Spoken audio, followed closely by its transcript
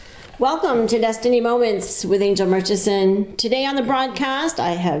Welcome to Destiny Moments with Angel Murchison. Today on the broadcast,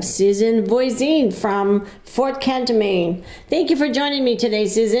 I have Susan Voisin from Fort Kent, Maine. Thank you for joining me today,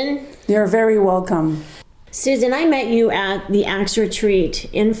 Susan. You're very welcome. Susan, I met you at the Acts Retreat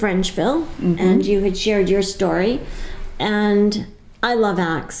in Frenchville, and you had shared your story. And I love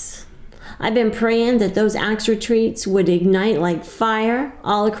Acts. I've been praying that those Acts Retreats would ignite like fire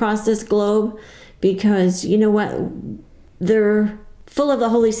all across this globe, because you know what? They're full of the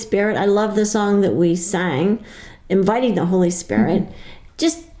Holy Spirit. I love the song that we sang, inviting the Holy Spirit.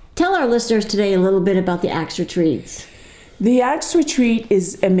 Just tell our listeners today a little bit about the Acts Retreats. The Acts Retreat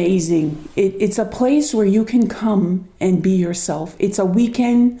is amazing. It's a place where you can come and be yourself. It's a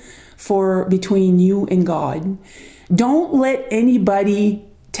weekend between you and God. Don't let anybody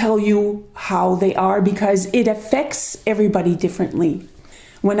tell you how they are, because it affects everybody differently.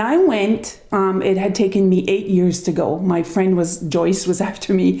 When I went, it had taken me 8 years to go. My friend Joyce was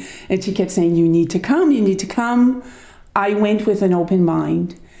after me, and she kept saying, you need to come. I went with an open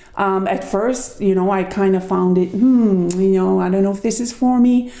mind. At first, I kind of found it, I don't know if this is for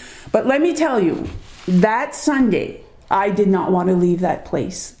me. But let me tell you, that Sunday, I did not want to leave that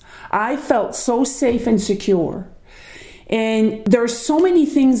place. I felt so safe and secure. And there's so many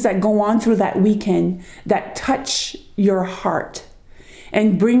things that go on through that weekend that touch your heart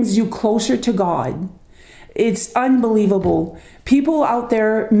and brings you closer to God. It's unbelievable. People out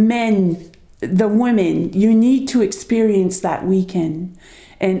there, men, the women, you need to experience that weekend.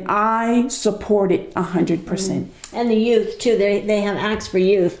 And I support it 100%. And the youth too. They have Acts for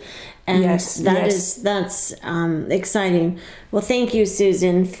Youth. And yes, that's exciting. Well, thank you,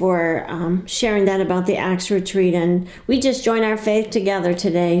 Susan, for sharing that about the Acts Retreat. And we just join our faith together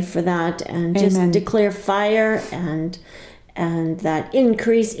today for that, and just Amen. declare fire and that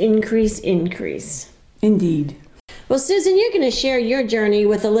increase. Indeed. Well, Susan, you're going to share your journey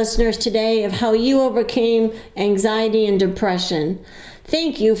with the listeners today of how you overcame anxiety and depression.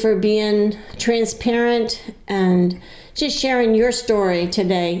 Thank you for being transparent and just sharing your story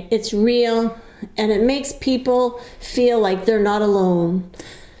today. It's real, and it makes people feel like they're not alone.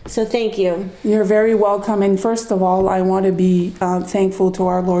 So thank you. You're very welcome. And first of all, I want to be thankful to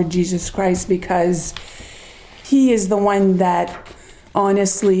our Lord Jesus Christ, because He is the one that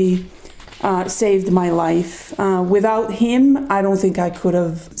honestly saved my life. Without Him, I don't think I could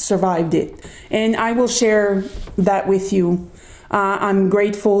have survived it. And I will share that with you. I'm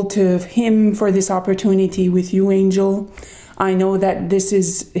grateful to Him for this opportunity with you, Angel. I know that this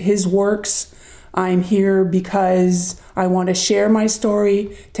is His works. I'm here because I want to share my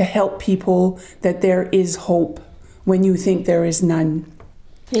story to help people that there is hope when you think there is none.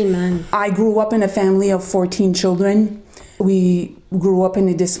 Amen. I grew up in a family of 14 children. We grew up in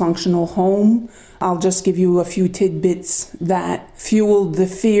a dysfunctional home. I'll just give you a few tidbits that fueled the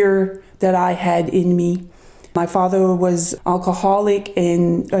fear that I had in me. My father was alcoholic,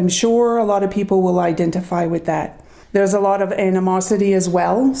 and I'm sure a lot of people will identify with that. There's a lot of animosity as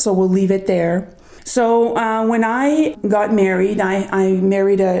well, so we'll leave it there. So when I got married, I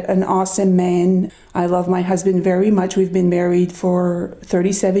married an awesome man. I love my husband very much. We've been married for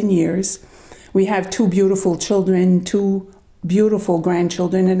 37 years. We have 2 beautiful children, 2 beautiful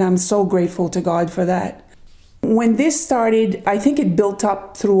grandchildren, and I'm so grateful to God for that. When this started, I think it built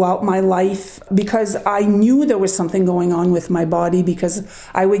up throughout my life, because I knew there was something going on with my body, because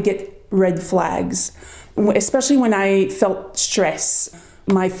I would get red flags, especially when I felt stress.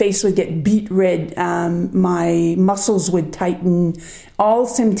 My face would get beet red, my muscles would tighten, all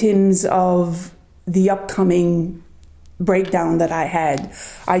symptoms of the upcoming breakdown that I had.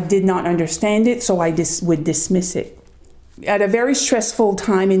 I did not understand it, so I would dismiss it. At a very stressful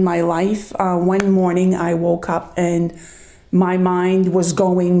time in my life, one morning I woke up and my mind was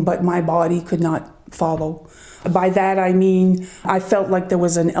going, but my body could not follow. By that I mean I felt like there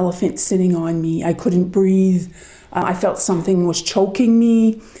was an elephant sitting on me. I couldn't breathe. I felt something was choking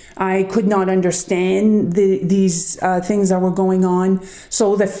me. I could not understand these things that were going on.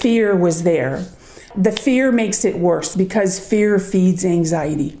 So the fear was there. The fear makes it worse, because fear feeds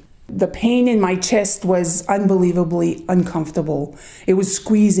anxiety. The pain in my chest was unbelievably uncomfortable. It was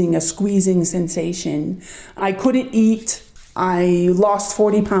a squeezing sensation. I couldn't eat. I lost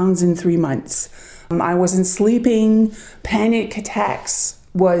 40 pounds in 3 months. I wasn't sleeping. Panic attacks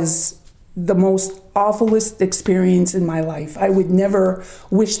was the most awfulest experience in my life. I would never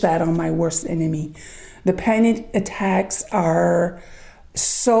wish that on my worst enemy. The panic attacks are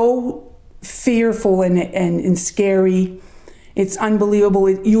so fearful and scary. It's unbelievable.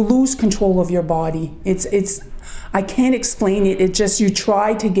 You lose control of your body. I can't explain it. It just, you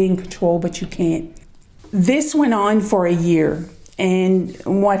try to gain control, but you can't. This went on for a year. And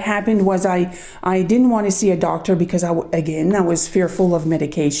what happened was I didn't want to see a doctor because, I was fearful of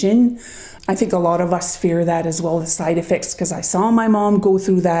medication. I think a lot of us fear that as well, the side effects, because I saw my mom go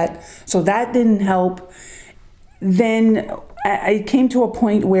through that. So that didn't help. Then I came to a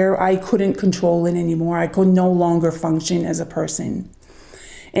point where I couldn't control it anymore. I could no longer function as a person.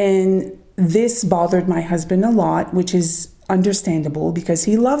 And this bothered my husband a lot, which is understandable because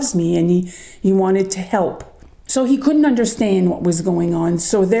he loves me and he wanted to help. So he couldn't understand what was going on.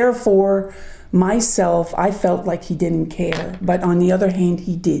 So therefore, myself, I felt like he didn't care. But on the other hand,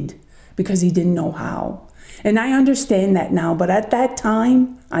 he did, because he didn't know how. And I understand that now, but at that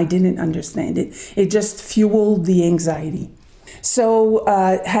time, I didn't understand it. It just fueled the anxiety. So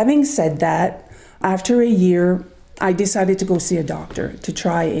having said that, after a year, I decided to go see a doctor to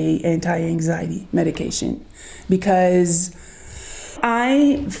try a anti-anxiety medication because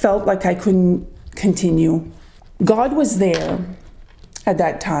I felt like I couldn't continue. God was there at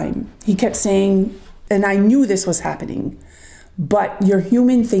that time. He kept saying, and I knew this was happening, but your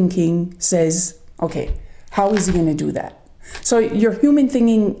human thinking says, okay, how is he going to do that? So your human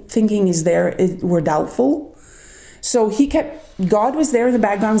thinking is there. We're doubtful. So God was there in the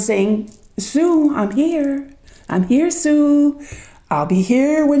background saying, Sue, I'm here. I'm here, Sue. I'll be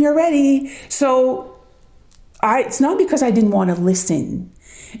here when you're ready. So it's not because I didn't want to listen.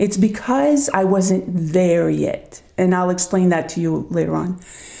 It's because I wasn't there yet. And I'll explain that to you later on.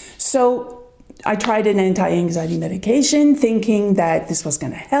 So I tried an anti-anxiety medication thinking that this was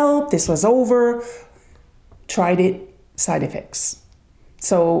going to help. This was over. Tried it, side effects.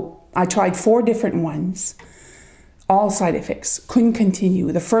 So I tried 4 different ones. All side effects. Couldn't continue.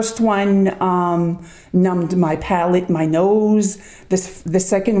 The first one numbed my palate, my nose. The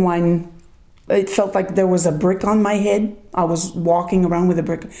second one, it felt like there was a brick on my head. I was walking around with a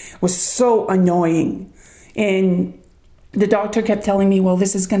brick. It was so annoying. And the doctor kept telling me, well,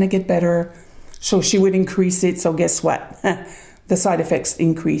 this is going to get better. So she would increase it. So guess what? The side effects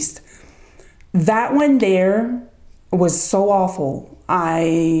increased. That one there was so awful.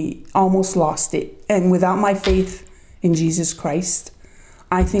 I almost lost it. And without my faith in Jesus Christ,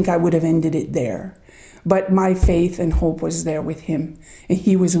 I think I would have ended it there. But my faith and hope was there with him, and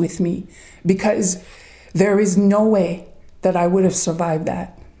he was with me, because there is no way that I would have survived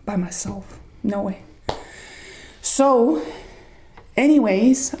that by myself. No way. So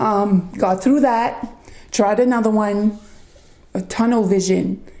anyways, got through that, tried another one, a tunnel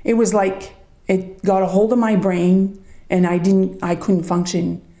vision. It was like it got a hold of my brain and I couldn't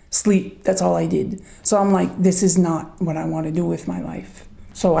function. Sleep, that's all I did. So I'm like, this is not what I want to do with my life.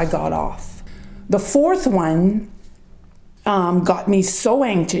 So I got off. The 4th one got me so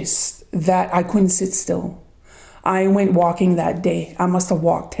anxious that I couldn't sit still. I went walking that day. I must have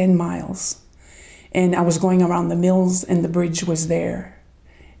walked 10 miles. And I was going around the mills and the bridge was there.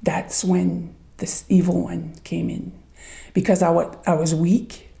 That's when this evil one came in. Because I was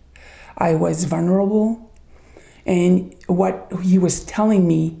weak. I was vulnerable. And what he was telling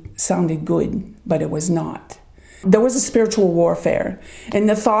me sounded good, but it was not. There was a spiritual warfare. And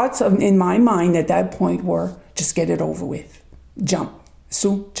the thoughts in my mind at that point were, just get it over with. Jump.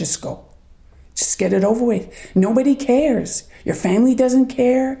 Sue, just go. Just get it over with. Nobody cares. Your family doesn't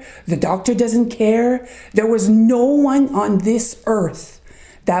care. The doctor doesn't care. There was no one on this earth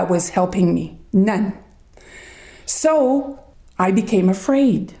that was helping me. None. So I became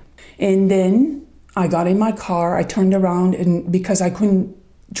afraid. And then I got in my car. I turned around, and because I didn't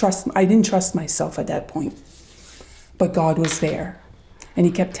trust myself at that point. But God was there. And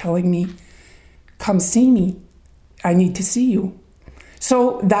he kept telling me, come see me. I need to see you.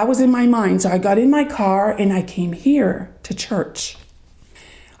 So that was in my mind. So I got in my car and I came here to church.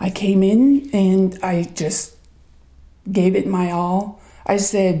 I came in and I just gave it my all. I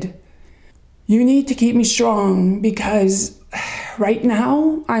said, you need to keep me strong because right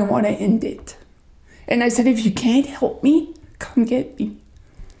now I want to end it. And I said, if you can't help me, come get me.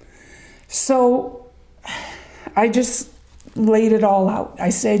 So I just laid it all out. I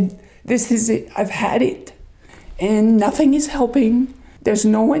said, this is it. I've had it. And nothing is helping. There's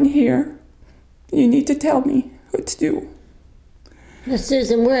no one here. You need to tell me what to do. Now,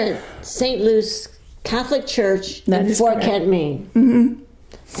 Susan, we're at St. Luke's Catholic Church in Fort Kent, Maine.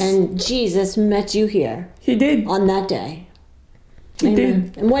 Mm-hmm. And Jesus met you here. He did. On that day. He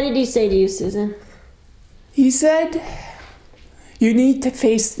did. And what did he say to you, Susan? He said, you need to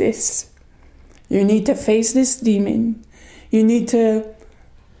face this. You need to face this demon. You need to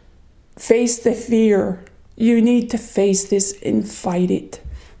face the fear. You need to face this and fight it.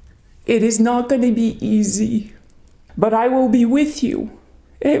 It is not going to be easy, but I will be with you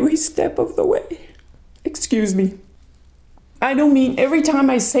every step of the way. Excuse me. I don't mean every time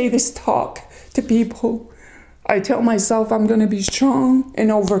I say this talk to people, I tell myself I'm going to be strong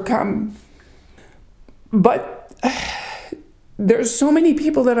and overcome. But there's so many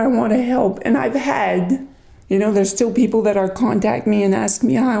people that I want to help, and I've had, there's still people that are contact me and ask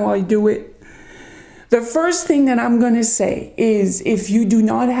me how I do it. The first thing that I'm going to say is, if you do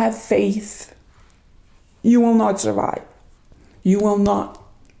not have faith, you will not survive. You will not,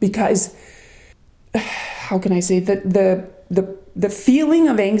 because how can I say that the feeling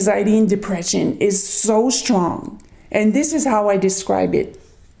of anxiety and depression is so strong. And this is how I describe it.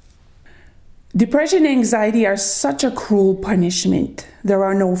 Depression and anxiety are such a cruel punishment. There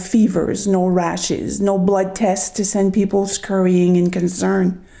are no fevers, no rashes, no blood tests to send people scurrying in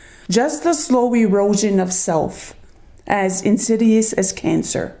concern. Just the slow erosion of self, as insidious as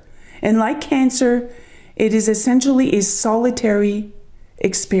cancer. And like cancer, it is essentially a solitary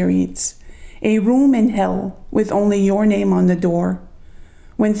experience. A room in hell with only your name on the door.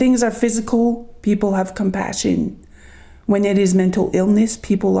 When things are physical, people have compassion. When it is mental illness,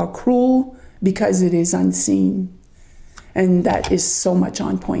 people are cruel because it is unseen. And that is so much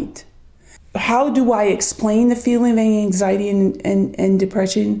on point. How do I explain the feeling of anxiety and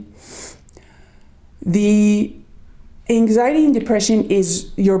depression? The anxiety and depression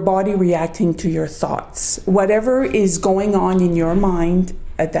is your body reacting to your thoughts. Whatever is going on in your mind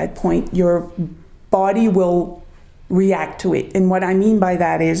at that point, your body will react to it. And what I mean by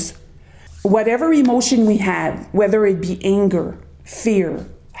that is, whatever emotion we have, whether it be anger, fear,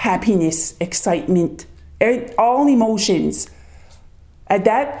 happiness, excitement, all emotions, at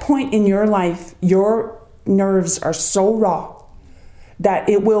that point in your life, your nerves are so raw that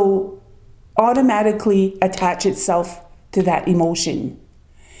it will automatically attach itself to that emotion.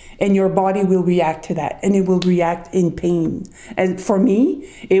 And your body will react to that, and it will react in pain. And for me,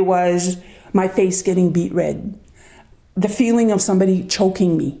 it was my face getting beet red, the feeling of somebody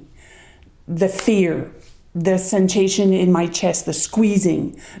choking me, the fear, the sensation in my chest, the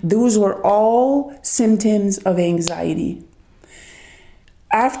squeezing. Those were all symptoms of anxiety.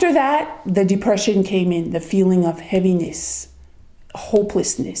 After that, the depression came in, the feeling of heaviness,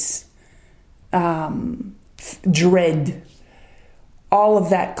 hopelessness, dread, all of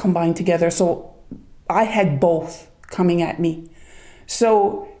that combined together. So I had both coming at me.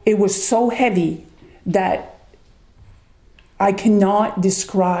 So it was so heavy that I cannot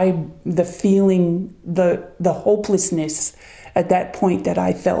describe the feeling, the hopelessness at that point that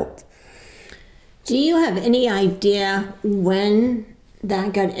I felt. Do you have any idea when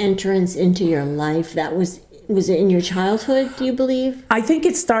that got entrance into your life? Was it in your childhood, do you believe? I think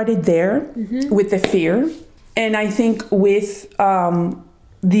it started there with the fear. And I think with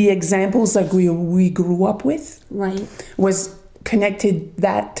the examples that we grew up with, right, was connected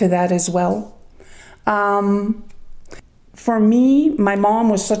to that as well. For me, my mom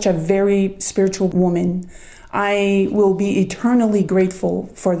was such a very spiritual woman. I will be eternally grateful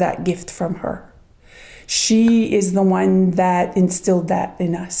for that gift from her. She is the one that instilled that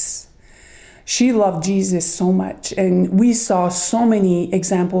in us. She loved Jesus so much, and we saw so many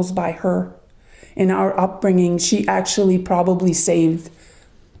examples by her. In our upbringing, she actually probably saved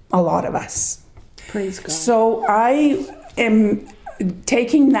a lot of us. Praise God. So I am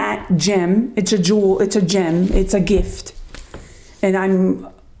taking that gem. It's a jewel, it's a gem, it's a gift. And I'm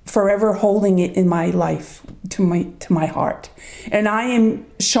forever holding it in my life, to my heart. And I am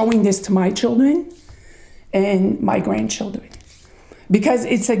showing this to my children and my grandchildren. Because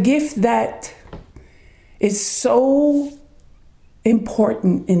it's a gift that is so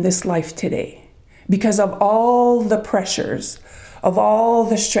important in this life today. Because of all the pressures, of all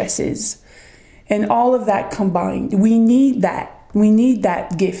the stresses, and all of that combined, we need that. We need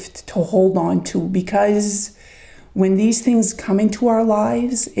that gift to hold on to, because when these things come into our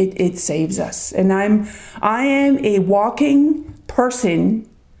lives, it saves us. And I am a walking person,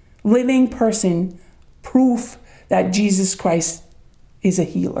 living person, proof that Jesus Christ is a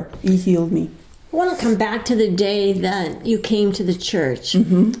healer. He healed me. I want to come back to the day that you came to the church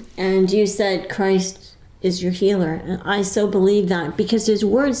and you said Christ is your healer. And I so believe that, because his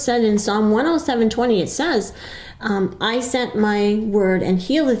word said in Psalm 107:20, it says, I sent my word and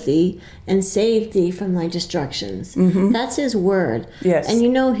healeth thee and saved thee from thy destructions. That's his word. Yes.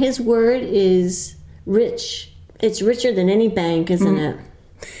 And his word is rich. It's richer than any bank, isn't it?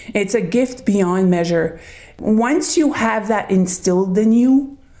 It's a gift beyond measure. Once you have that instilled in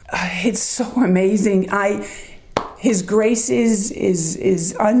you, it's so amazing. His grace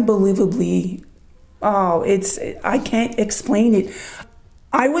is unbelievably, I can't explain it.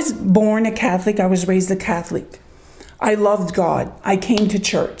 I was born a Catholic. I was raised a Catholic. I loved God. I came to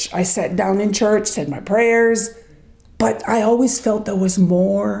church. I sat down in church, said my prayers, But I always felt there was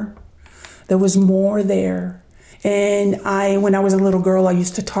more. There was more there. And when I was a little girl, I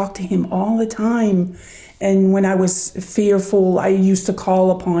used to talk to him all the time. And when I was fearful, I used to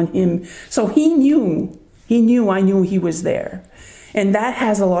call upon him. So he knew I knew he was there. And that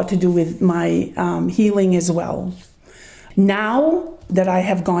has a lot to do with my healing as well. Now that I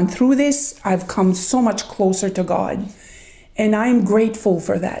have gone through this, I've come so much closer to God. And I'm grateful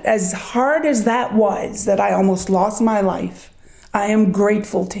for that. As hard as that was, that I almost lost my life, I am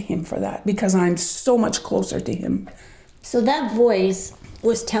grateful to him for that because I'm so much closer to him. So that voice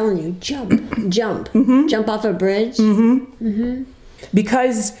was telling you, jump, jump, jump off a bridge.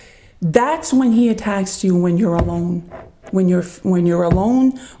 Because that's when he attacks you, when you're alone. When you're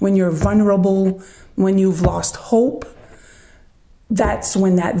alone, when you're vulnerable, when you've lost hope, that's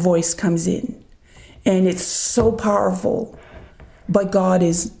when that voice comes in. And it's so powerful. But God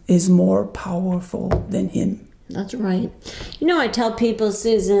is more powerful than him. That's right. You know, I tell people,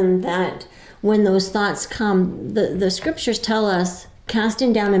 Susan, that when those thoughts come, the scriptures tell us,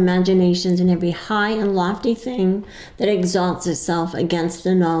 casting down imaginations and every high and lofty thing that exalts itself against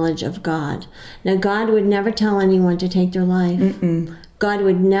the knowledge of God. Now, God would never tell anyone to take their life. God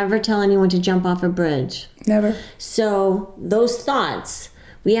would never tell anyone to jump off a bridge. Never. So those thoughts,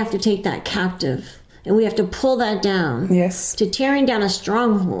 we have to take that captive and we have to pull that down. Yes. To tearing down of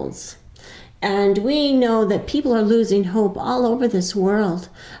strongholds. And we know that people are losing hope all over this world.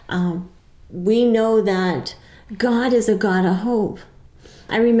 We know that God is a God of hope.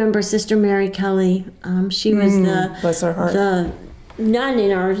 I remember Sister Mary Kelly. She was the nun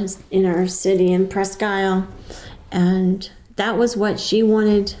in our city in Presque Isle, and that was what she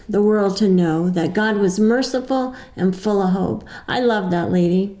wanted the world to know, that God was merciful and full of hope. I love that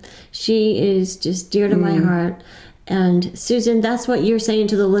lady. She is just dear to my heart. And Susan, that's what you're saying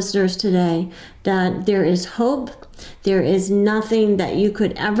to the listeners today, that there is hope. There is nothing that you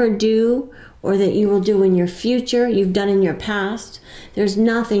could ever do or that you will do in your future, you've done in your past. There's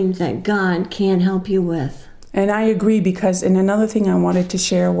nothing that God can't help you with. And I agree because, and another thing I wanted to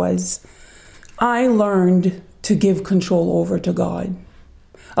share was, I learned to give control over to God.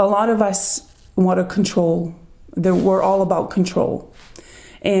 A lot of us want to control. We're all about control.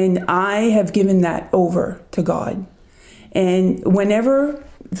 And I have given that over to God. And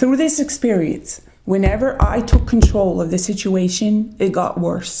through this experience, whenever I took control of the situation, it got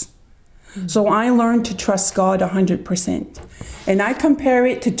worse. So I learned to trust God 100%. And I compare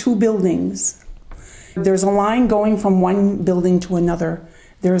it to two buildings. There's a line going from one building to another.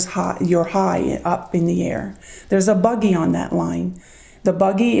 You're high up in the air. There's a buggy on that line. The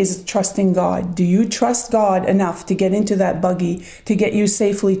buggy is trusting God. Do you trust God enough to get into that buggy to get you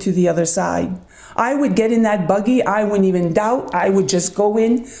safely to the other side? I would get in that buggy. I wouldn't even doubt. I would just go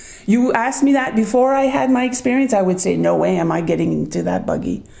in. You asked me that before I had my experience, I would say, no way am I getting into that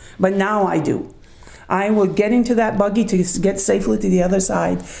buggy. But now I do. I will get into that buggy to get safely to the other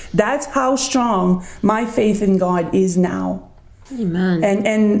side. That's how strong my faith in God is now. Amen.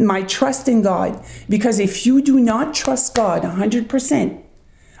 And my trust in God. Because if you do not trust God 100%,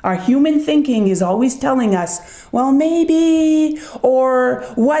 our human thinking is always telling us, well, maybe, or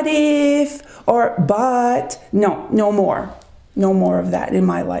what if, or but. No more. No more of that in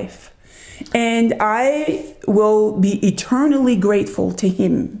my life. And I will be eternally grateful to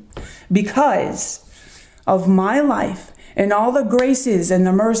him because of my life and all the graces and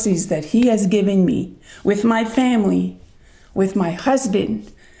the mercies that he has given me with my family, with my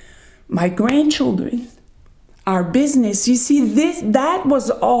husband, my grandchildren, our business. You see, that was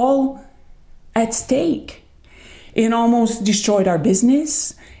all at stake. It almost destroyed our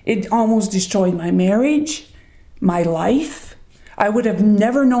business. It almost destroyed my marriage, my life. I would have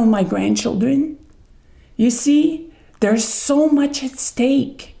never known my grandchildren. You see, there's so much at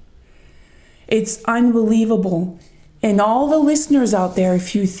stake. It's unbelievable. And all the listeners out there,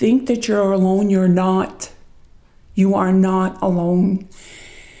 if you think that you're alone, you're not. You are not alone.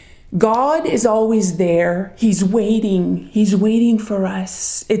 God is always there. He's waiting. He's waiting for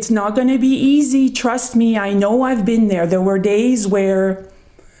us. It's not going to be easy. Trust me. I know I've been there. There were days where,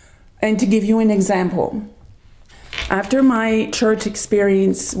 and to give you an example, after my church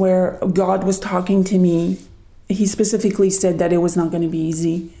experience where God was talking to me, he specifically said that it was not going to be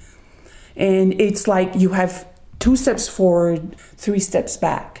easy. And it's like you have 2 steps forward, 3 steps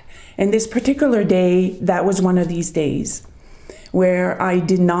back. And this particular day, that was one of these days where I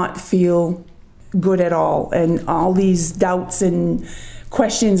did not feel good at all. And all these doubts and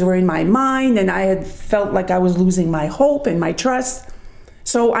questions were in my mind. And I had felt like I was losing my hope and my trust.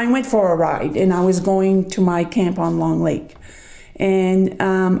 So I went for a ride and I was going to my camp on Long Lake. And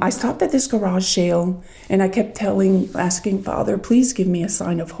I stopped at this garage sale, and I kept asking Father, please give me a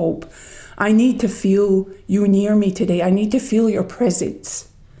sign of hope. I need to feel you near me today. I need to feel your presence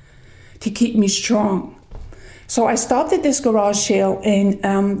to keep me strong. So I stopped at this garage sale, and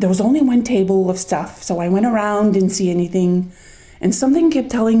there was only one table of stuff. So I went around, didn't see anything, and something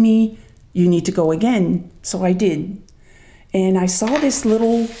kept telling me, you need to go again. So I did. And I saw this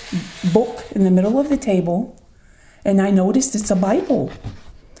little book in the middle of the table, and I noticed it's a Bible.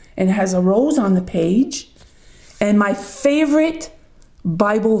 And it has a rose on the page. And my favorite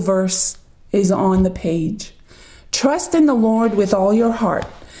Bible verse is on the page. Trust in the Lord with all your heart,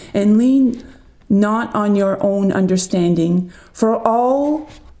 and lean not on your own understanding.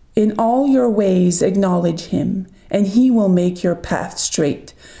 In all your ways acknowledge him, and he will make your path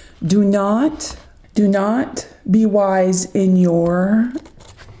straight. Do not be wise in your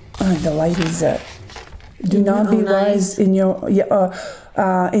the light is up. Do not be wise in your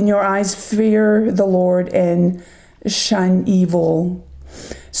eyes. Fear the Lord and shun evil.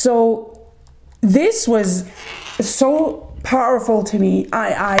 So this was so powerful to me.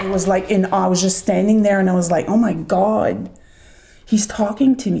 I was like in awe. I was just standing there, and I was like, oh my God, he's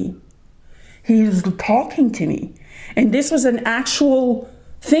talking to me. He's talking to me. And this was an actual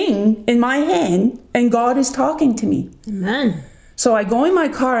thing in my hand, and God is talking to me. Amen. So I go in my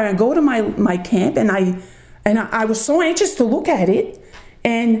car, and I go to my camp, and I was so anxious to look at it,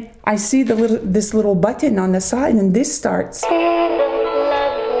 and I see this little button on the side, and this starts.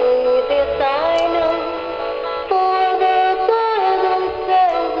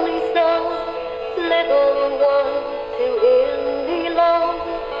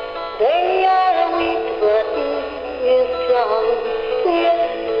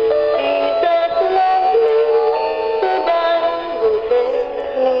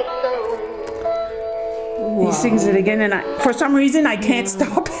 He sings it again, and for some reason I can't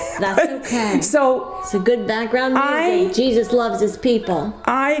stop. That's okay. So it's a good background music. Jesus loves his people.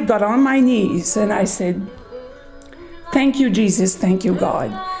 I got on my knees and I said, thank you, Jesus. Thank you,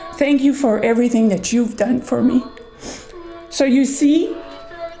 God. Thank you for everything that you've done for me. So you see,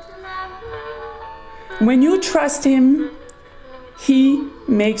 when you trust him, he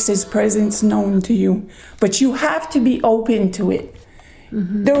makes his presence known to you. But you have to be open to it.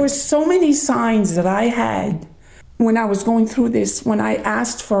 Mm-hmm. There were so many signs that I had when I was going through this, when I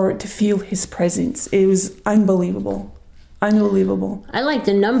asked to feel his presence. It was unbelievable. Unbelievable. I like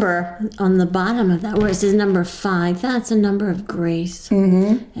the number on the bottom of that where it says number 5. That's a number of grace.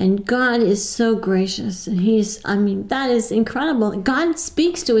 Mm-hmm. And God is so gracious. And that is incredible. God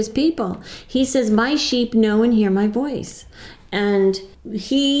speaks to his people. He says, my sheep know and hear my voice. And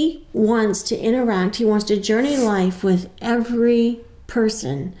he wants to interact. He wants to journey life with every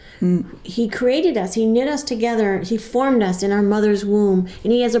person. He created us. He knit us together. He formed us in our mother's womb.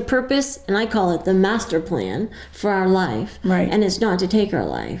 And he has a purpose, and I call it the master plan for our life. Right. And it's not to take our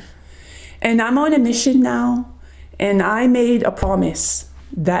life. And I'm on a mission now, and I made a promise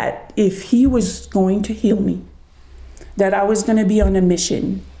that if he was going to heal me, that I was going to be on a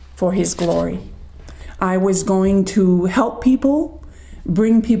mission for his glory. I was going to help people,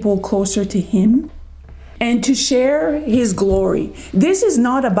 bring people closer to him, and to share his glory. This is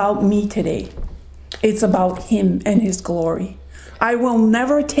not about me today. It's about him and his glory. I will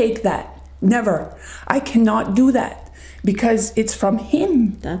never take that. Never. I cannot do that because it's from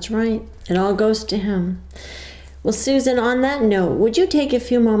him. That's right. It all goes to him. Well, Susan, on that note, would you take a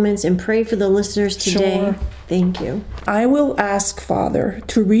few moments and pray for the listeners today? Sure. Thank you. I will ask Father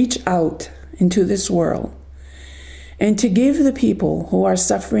to reach out into this world and to give the people who are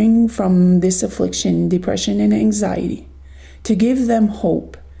suffering from this affliction, depression and anxiety, to give them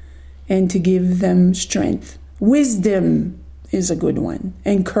hope and to give them strength. Wisdom is a good one,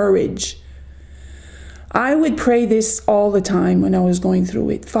 and courage. I would pray this all the time when I was going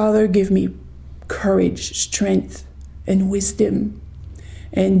through it. Father, give me courage, strength, and wisdom.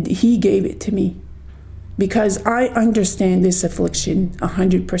 And he gave it to me because I understand this affliction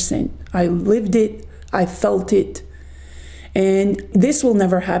 100%. I lived it, I felt it. And this will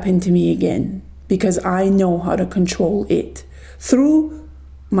never happen to me again because I know how to control it through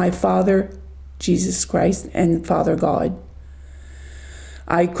my Father, Jesus Christ, and Father God.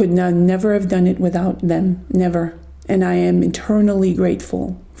 I could never have done it without them, never. And I am eternally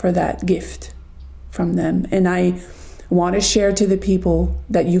grateful for that gift from them. And I want to share to the people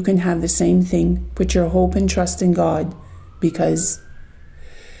that you can have the same thing. Put your hope and trust in God because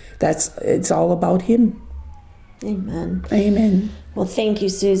it's all about him. Amen. Amen. Well, thank you,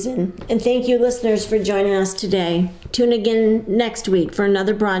 Susan. And thank you, listeners, for joining us today. Tune again next week for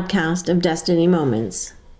another broadcast of Destiny Moments.